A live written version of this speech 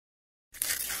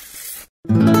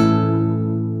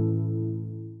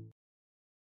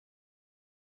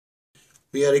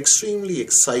We are extremely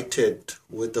excited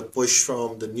with the push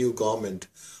from the new government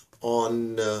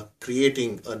on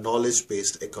creating a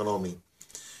knowledge-based economy.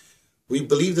 We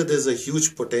believe that there's a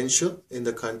huge potential in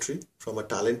the country from a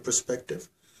talent perspective,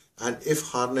 and if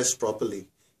harnessed properly,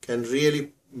 can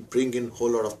really bring in a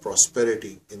whole lot of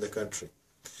prosperity in the country.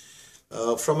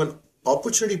 From an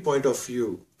opportunity point of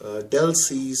view, Dell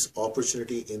sees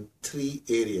opportunity in three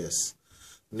areas,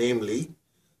 namely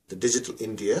the Digital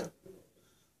India,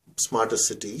 smarter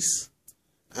cities,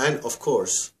 and of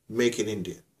course Make in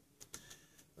India.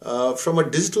 From a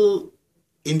Digital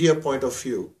India point of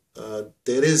view,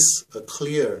 there is a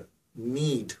clear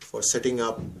need for setting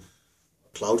up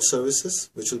cloud services,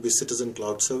 which will be citizen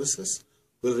cloud services,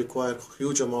 will require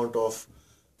huge amount of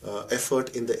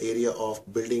effort in the area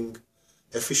of building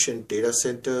efficient data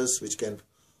centers which can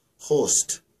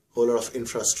host a whole lot of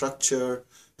infrastructure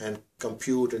and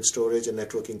compute and storage and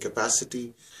networking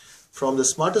capacity. From the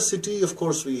smarter city, of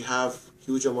course, we have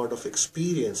huge amount of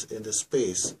experience in this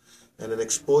space and an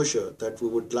exposure that we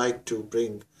would like to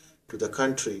bring to the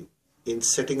country in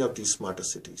setting up these smarter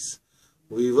cities.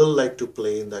 We will like to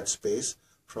play in that space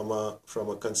from a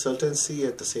consultancy,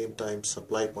 at the same time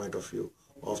supply point of view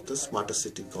of the smarter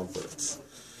city components.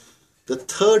 The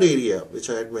third area, which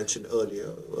I had mentioned earlier,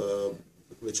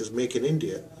 which is Make in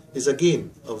India, is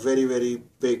again a very, very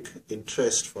big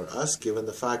interest for us, given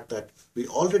the fact that we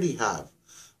already have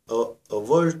a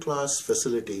world-class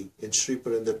facility in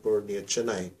Sriperumbudur near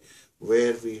Chennai,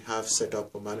 where we have set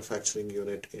up a manufacturing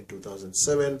unit in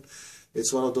 2007.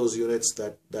 It's one of those units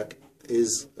that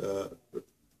is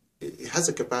it has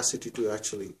a capacity to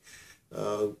actually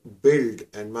build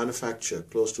and manufacture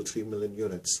close to 3 million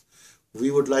units. We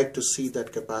would like to see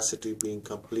that capacity being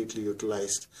completely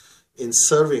utilized in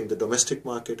serving the domestic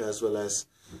market, as well as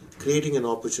creating an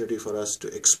opportunity for us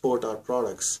to export our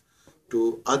products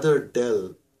to other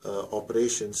Dell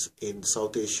operations in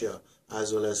South Asia,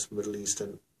 as well as Middle East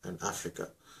and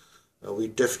Africa. We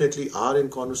definitely are in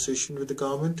conversation with the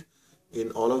government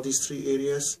in all of these three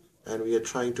areas, and we are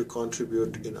trying to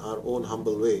contribute in our own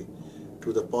humble way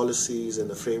to the policies and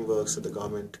the frameworks that the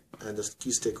government and the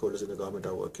key stakeholders in the government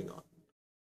are working on.